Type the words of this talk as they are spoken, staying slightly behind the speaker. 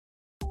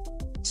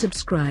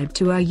subscribe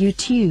to our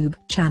YouTube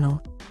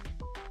channel,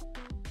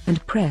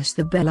 and press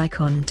the bell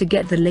icon to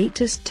get the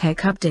latest tech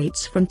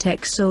updates from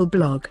TechSole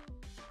blog.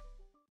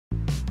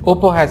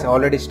 Oppo has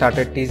already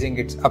started teasing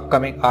its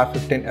upcoming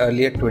R15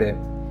 earlier today,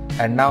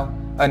 and now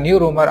a new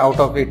rumor out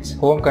of its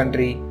home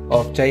country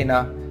of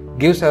China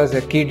gives us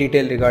a key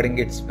detail regarding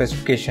its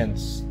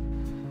specifications.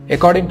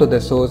 According to the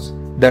source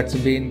that's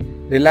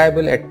been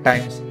reliable at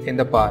times in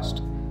the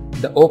past,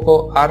 the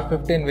Oppo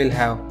R15 will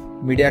have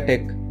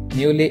MediaTek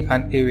newly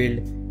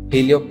unveiled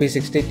Helio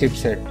P60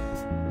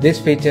 chipset. This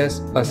features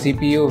a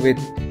CPU with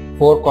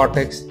 4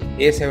 Cortex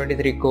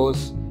A73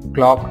 cores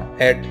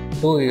clocked at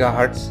 2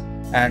 GHz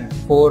and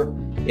 4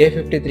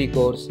 A53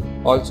 cores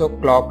also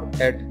clocked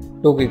at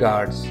 2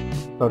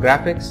 GHz. For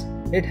graphics,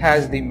 it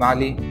has the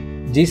Mali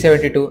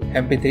G72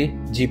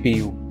 MP3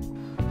 GPU.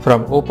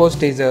 From Oppo's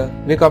teaser,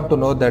 we come to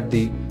know that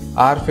the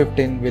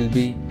R15 will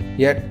be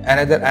yet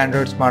another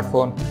Android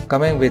smartphone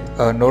coming with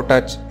a no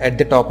touch at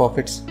the top of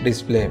its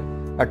display,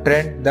 a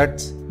trend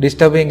that's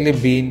disturbingly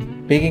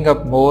been picking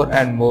up more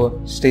and more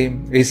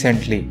steam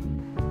recently.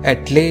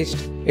 At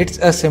least it's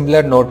a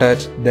similar no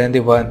touch than the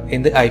one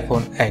in the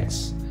iPhone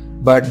X.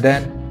 But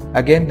then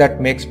again,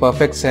 that makes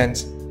perfect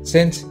sense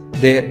since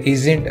there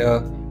isn't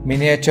a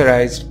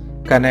miniaturized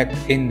connect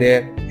in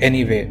there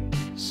anyway.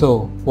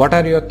 So what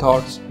are your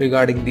thoughts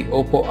regarding the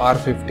Oppo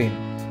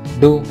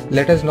R15? Do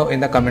let us know in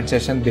the comment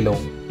section below.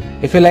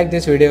 If you like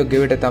this video,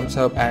 give it a thumbs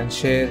up and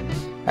share.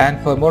 And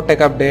for more tech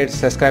updates,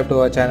 subscribe to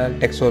our channel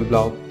TechSole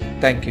blog.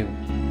 Thank you.